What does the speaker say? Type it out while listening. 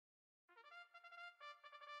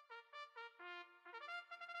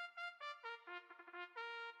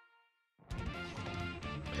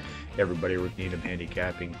Everybody with Needham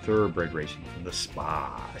Handicapping, thoroughbred racing from the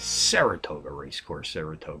Spa, Saratoga Race Course,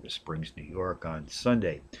 Saratoga Springs, New York on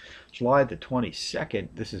Sunday, July the 22nd.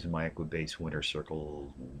 This is my Equibase Winter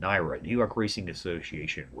Circle NYRA, New York Racing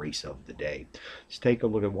Association Race of the Day. Let's take a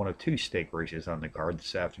look at one of two stake races on the card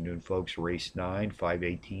this afternoon, folks. Race 9,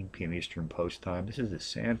 5:18 p.m. Eastern Post Time. This is the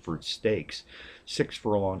Sanford Stakes,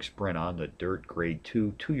 6-furlong sprint on the dirt, Grade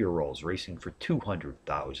II, 2-year-olds racing for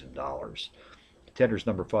 $200,000. Contenders: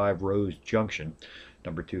 number 5, Rose Junction,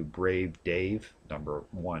 number 2, Brave Dave, number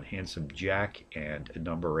 1, Handsome Jack, and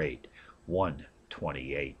number 8,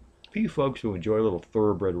 128. For you folks who enjoy a little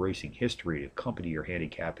thoroughbred racing history to accompany your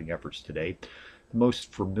handicapping efforts today, the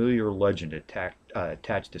most familiar legend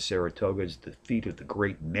attached to Saratoga is the feat of the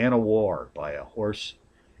great Man o' War by a horse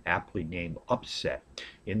aptly named Upset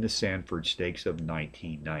in the Sanford Stakes of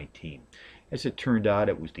 1919. As it turned out,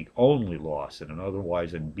 it was the only loss in an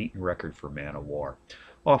otherwise unbeaten record for Man o' War.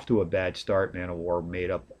 Off to a bad start, Man o' War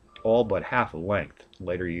made up all but half a length. In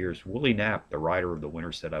later years, Willie Knapp, the rider of the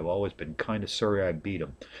winner, said, "I've always been kind of sorry I beat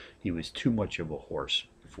him. He was too much of a horse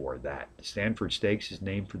for that." The Sanford Stakes is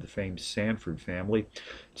named for the famed Sanford family.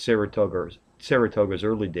 Saratoga's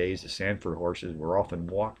early days, the Sanford horses were often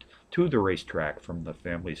walked to the racetrack from the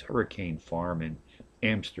family's Hurricane Farm in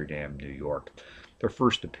Amsterdam, New York. Their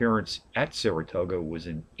first appearance at Saratoga was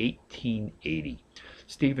in 1880.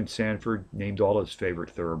 Stephen Sanford named all his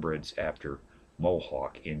favorite thoroughbreds after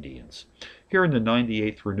Mohawk Indians. Here in the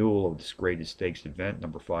 98th renewal of this greatest stakes event,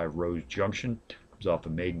 number 5, Rose Junction, comes off a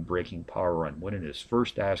maiden breaking power run, winning his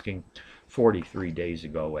first asking 43 days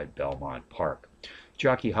ago at Belmont Park.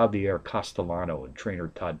 Jockey Javier Castellano and trainer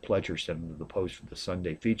Todd Pletcher sent him to the post for the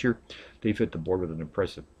Sunday feature. They've hit the board with an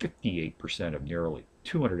impressive 58% of nearly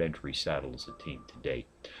 200 entry saddles as a team to date.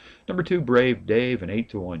 Number 2, Brave Dave, an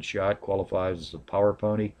 8-to-1 shot, qualifies as a power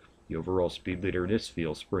pony. The overall speed leader in this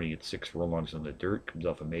field, sprinting at 6 furlongs on the dirt, comes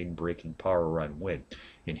off a maiden breaking power run win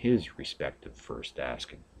in his respective first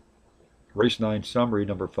asking. Race 9 summary,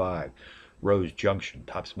 number 5, Rose Junction,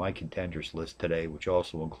 tops my contenders list today, which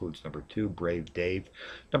also includes number 2, Brave Dave,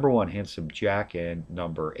 number 1, Handsome Jack, and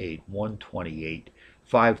number 8, 128,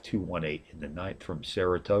 5218 in the 9th from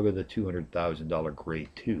Saratoga, the $200,000 Grade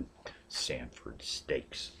II Sanford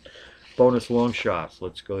Stakes. Bonus long shots.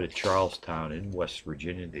 Let's go to Charlestown in West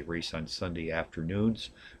Virginia. They race on Sunday afternoons.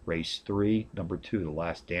 Race 3, number 2, The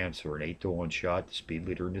Last Dancer, an 8-to-1 shot, the speed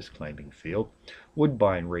leader in this claiming field.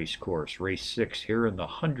 Woodbine Race Course. Race 6 here in the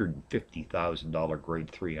 $150,000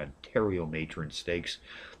 Grade 3 Ontario Matron Stakes.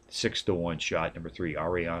 6-to-1 shot, number 3,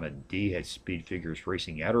 Ariana D, has speed figures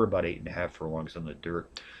racing at or about 8.5 furlongs on the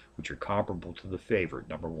dirt, which are comparable to the favorite,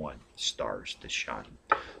 number 1, Stars to Shine.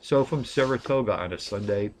 So from Saratoga on a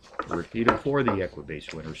Sunday, repeated for the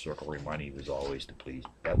Equibase Winter Circle, reminding you as always to please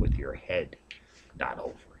bet with your head, not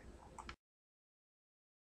over.